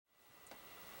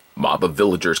Mob of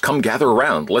villagers, come gather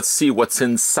around. Let's see what's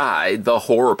inside the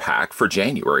horror pack for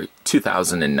January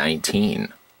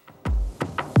 2019.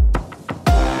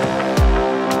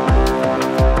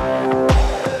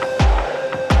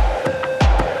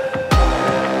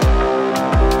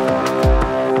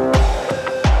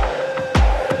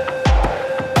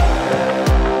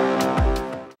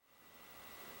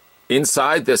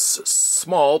 Inside this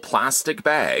small plastic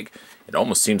bag, it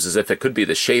almost seems as if it could be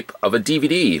the shape of a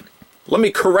DVD. Let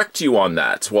me correct you on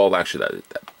that. Well, actually,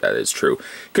 that is true.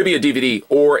 Could be a DVD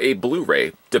or a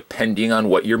Blu-ray, depending on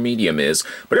what your medium is.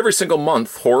 But every single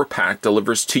month, Horror Pack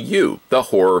delivers to you, the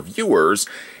horror viewers,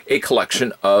 a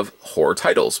collection of horror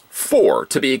titles. 4,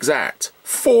 to be exact.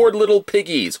 4 little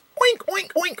piggies. Oink,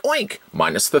 oink, oink, oink.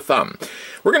 Minus the thumb.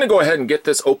 We're going to go ahead and get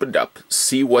this opened up,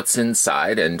 see what's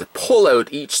inside, and pull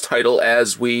out each title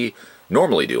as we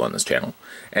normally do on this channel.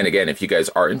 And again, if you guys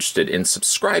are interested in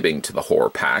subscribing to the Horror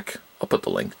Pack, I'll put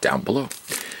the link down below.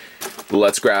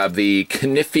 Let's grab the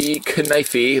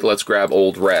Knifey. Let's grab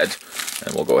Old Red.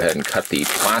 And we'll go ahead and cut the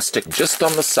plastic just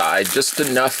on the side, just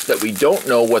enough that we don't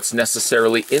know what's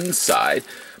necessarily inside,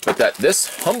 but that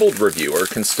this humbled reviewer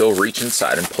can still reach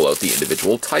inside and pull out the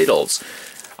individual titles.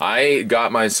 I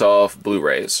got myself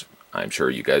Blu-rays. I'm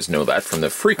sure you guys know that from the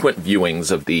frequent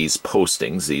viewings of these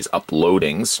postings, these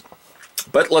uploadings.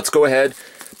 But let's go ahead,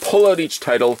 pull out each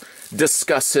title,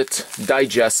 discuss it,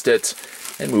 digest it,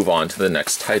 and move on to the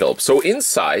next title. So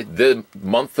inside the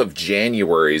month of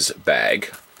January's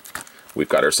bag, we've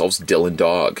got ourselves Dylan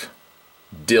Dog.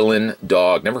 Dylan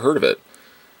Dog, never heard of it.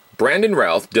 Brandon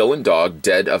Routh, Dylan Dog,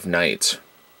 Dead of Night.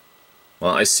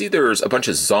 Well, I see there's a bunch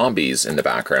of zombies in the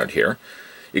background here.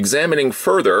 Examining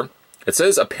further, it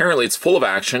says apparently it's full of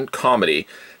action, comedy,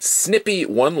 snippy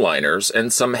one-liners,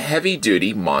 and some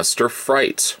heavy-duty monster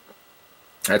fright.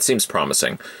 That seems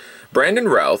promising. Brandon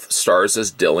Routh stars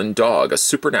as Dylan Dog, a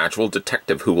supernatural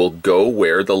detective who will go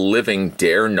where the living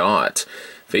dare not,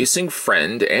 facing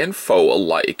friend and foe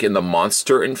alike in the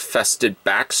monster-infested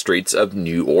backstreets of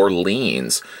New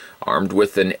Orleans. Armed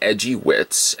with an edgy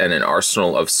wit and an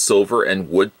arsenal of silver and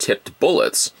wood-tipped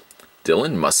bullets,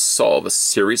 Dylan must solve a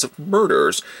series of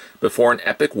murders before an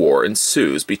epic war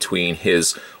ensues between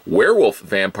his werewolf,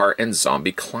 vampire, and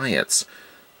zombie clients.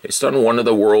 Based on one of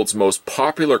the world's most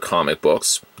popular comic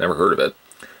books, never heard of it,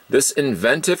 this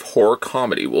inventive horror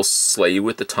comedy will slay you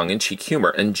with the tongue-in-cheek humor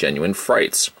and genuine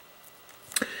frights.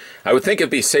 I would think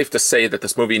it'd be safe to say that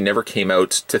this movie never came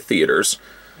out to theaters.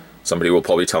 Somebody will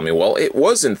probably tell me, well, it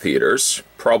was in theaters.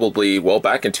 Probably, well,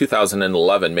 back in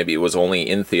 2011, maybe it was only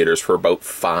in theaters for about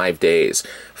 5 days.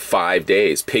 5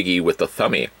 days. Piggy with the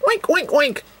thummy. Oink, oink,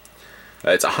 oink.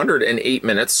 It's 108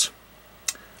 minutes.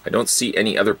 I don't see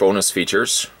any other bonus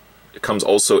features. It comes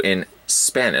also in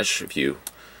Spanish, if you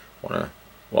want to,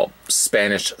 well,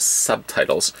 Spanish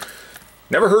subtitles.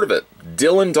 Never heard of it.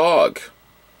 Dylan Dog.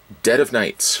 Dead of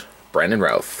Night. Brandon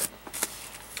Routh.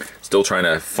 Still trying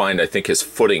to find, I think, his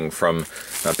footing from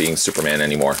not being Superman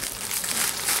anymore.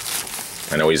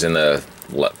 I know he's in the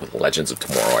Legends of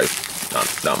Tomorrow.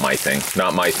 Not my thing.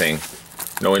 Not my thing.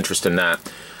 No interest in that.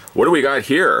 What do we got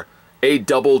here? A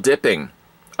double dipping.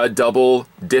 A double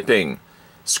dipping.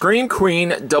 Scream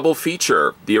Queen double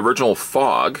feature. The original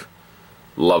Fog.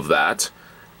 Love that.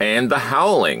 And The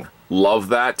Howling. Love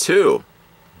that too.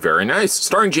 Very nice.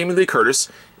 Starring Jamie Lee Curtis,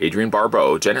 Adrienne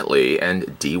Barbeau, Janet Leigh,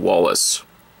 and Dee Wallace.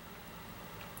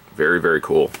 Very, very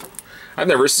cool. I've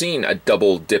never seen a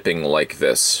double dipping like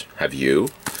this. Have you?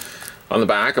 On the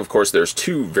back, of course, there's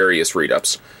 2 various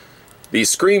read-ups. The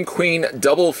Scream Queen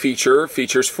double feature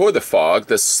features For the Fog,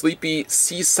 the sleepy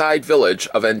seaside village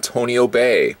of Antonio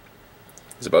Bay.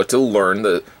 He's about to learn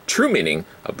the true meaning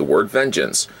of the word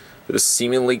vengeance. For the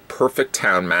seemingly perfect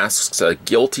town masks a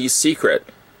guilty secret.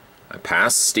 A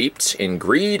past steeped in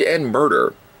greed and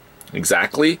murder.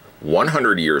 Exactly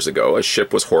 100 years ago, a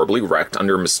ship was horribly wrecked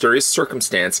under mysterious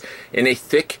circumstance in a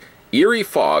thick, eerie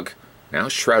fog, now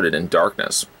shrouded in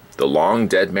darkness. The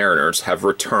long-dead mariners have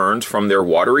returned from their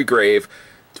watery grave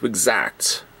to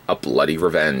exact a bloody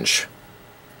revenge.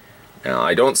 Now,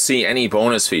 I don't see any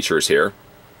bonus features here.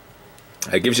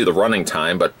 It gives you the running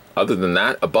time, but other than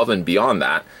that, above and beyond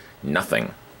that,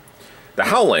 nothing. The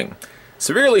Howling.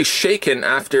 Severely shaken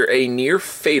after a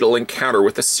near-fatal encounter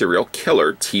with a serial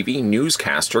killer, TV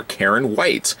newscaster Karen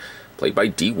White, played by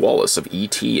Dee Wallace of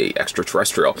E.T.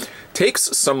 Extraterrestrial,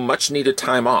 takes some much-needed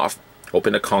time off.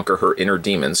 Hoping to conquer her inner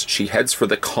demons, she heads for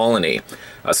the Colony,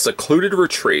 a secluded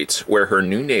retreat where her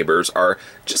new neighbors are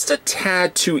just a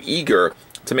tad too eager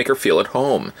to make her feel at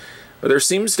home. But there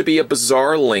seems to be a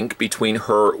bizarre link between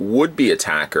her would-be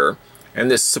attacker and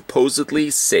this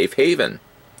supposedly safe haven.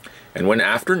 And when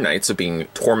after nights of being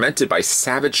tormented by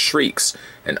savage shrieks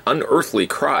and unearthly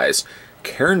cries,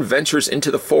 Karen ventures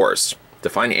into the forest to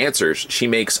find answers, she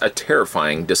makes a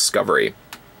terrifying discovery.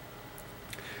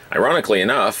 Ironically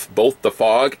enough, both The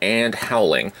Fog and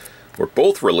Howling were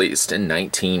both released in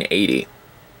 1980.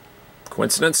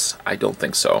 Coincidence? I don't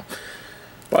think so.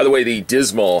 By the way, the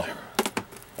dismal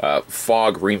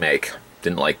Fog remake,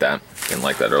 didn't like that. Didn't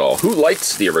like that at all. Who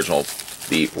liked the original,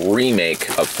 the remake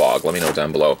of Fog? Let me know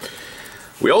down below.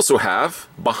 We also have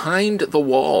Behind the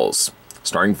Walls,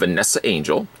 starring Vanessa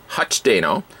Angel, Hutch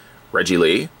Dano, Reggie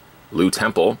Lee, Lou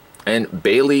Temple, and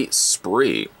Bailey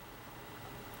Spree. It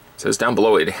says down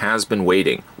below, it has been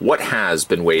waiting. What has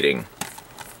been waiting?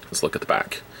 Let's look at the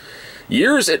back.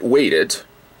 Years it waited,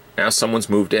 now someone's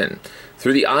moved in.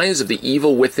 Through the eyes of the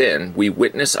evil within, we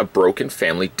witness a broken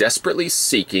family desperately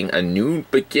seeking a new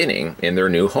beginning in their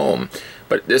new home.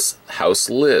 But this house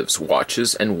lives,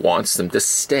 watches, and wants them to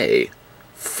stay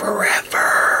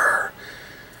forever.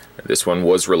 This one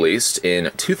was released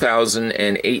in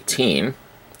 2018.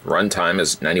 Runtime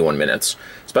is 91 minutes.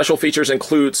 Special features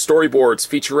include storyboards,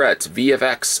 featurettes,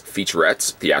 VFX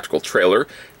featurettes, theatrical trailer,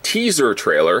 teaser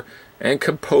trailer, and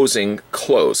composing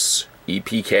close,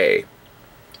 EPK,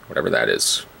 whatever that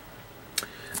is.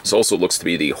 This also looks to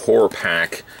be the horror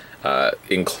pack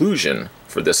inclusion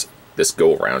for this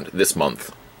go-around, this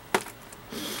month.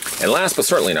 And last but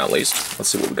certainly not least, let's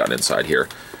see what we got inside here.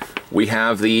 We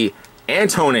have the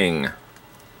Atoning.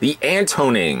 The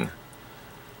Atoning.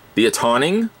 The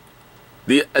Atoning?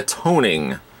 The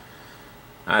Atoning.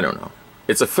 I don't know.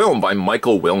 It's a film by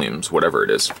Michael Williams, whatever it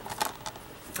is.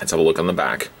 Let's have a look on the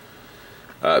back.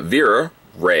 Vera,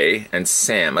 Ray, and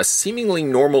Sam, a seemingly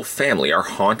normal family, are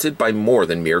haunted by more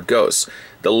than mere ghosts.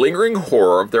 The lingering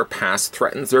horror of their past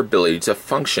threatens their ability to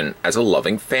function as a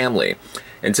loving family,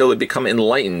 until they become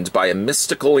enlightened by a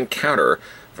mystical encounter.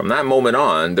 From that moment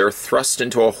on, they're thrust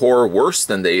into a horror worse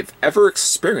than they've ever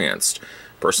experienced.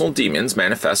 Personal demons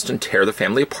manifest and tear the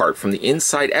family apart from the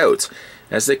inside out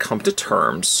as they come to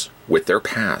terms with their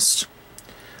past.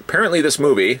 Apparently this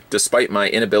movie, despite my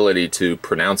inability to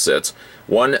pronounce it,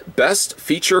 won Best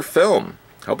Feature Film.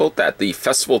 How about that? The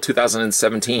Festival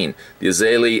 2017, the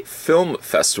Azalea Film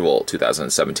Festival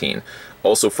 2017.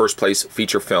 Also first place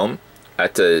feature film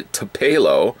at the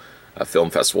Tupelo Film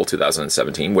Festival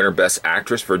 2017. Winner Best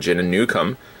Actress Virginia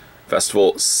Newcomb,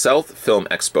 Festival South Film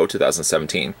Expo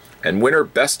 2017. And winner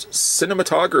Best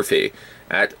Cinematography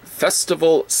at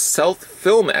Festival South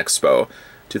Film Expo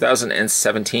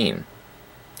 2017.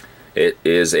 It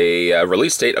is a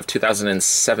release date of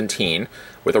 2017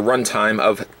 with a runtime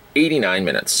of 89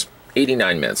 minutes.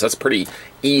 89 minutes. That's pretty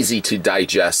easy to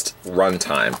digest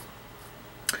runtime.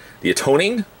 The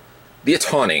Atoning? The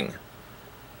Atoning.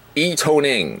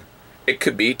 E-toning. It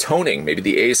could be toning. Maybe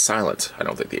the A is silent. I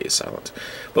don't think the A is silent.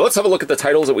 But let's have a look at the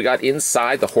titles that we got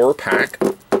inside the horror pack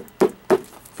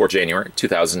for January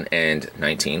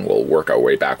 2019. We'll work our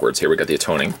way backwards. Here we got the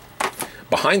Atoning.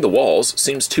 Behind the Walls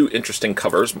seems two interesting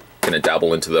covers. Going to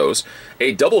dabble into those.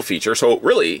 A double feature, so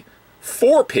really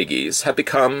 4 piggies have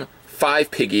become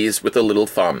 5 piggies with a little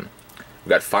thumb. We've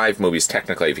got 5 movies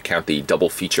technically if you count the double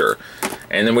feature.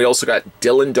 And then we also got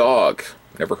Dylan Dog.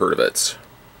 Never heard of it.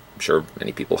 I'm sure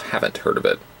many people haven't heard of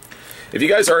it. If you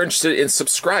guys are interested in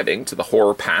subscribing to the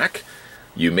horror pack,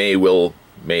 you may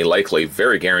likely,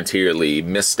 very guaranteedly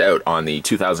missed out on the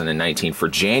 2019 for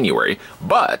January,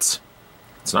 but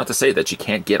it's not to say that you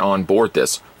can't get on board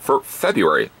this for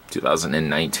February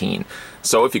 2019.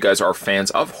 So if you guys are fans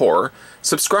of horror,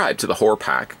 subscribe to the horror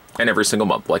pack, and every single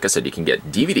month, like I said, you can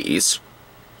get DVDs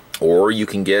or you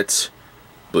can get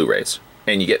Blu-rays,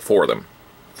 and you get 4 of them.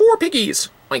 4 piggies!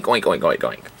 Oink, oink, oink, oink,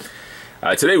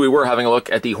 oink. Today we were having a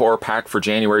look at the horror pack for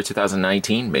January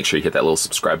 2019. Make sure you hit that little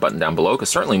subscribe button down below, because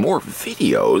certainly more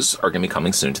videos are going to be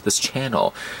coming soon to this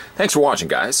channel. Thanks for watching,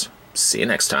 guys. See you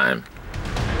next time.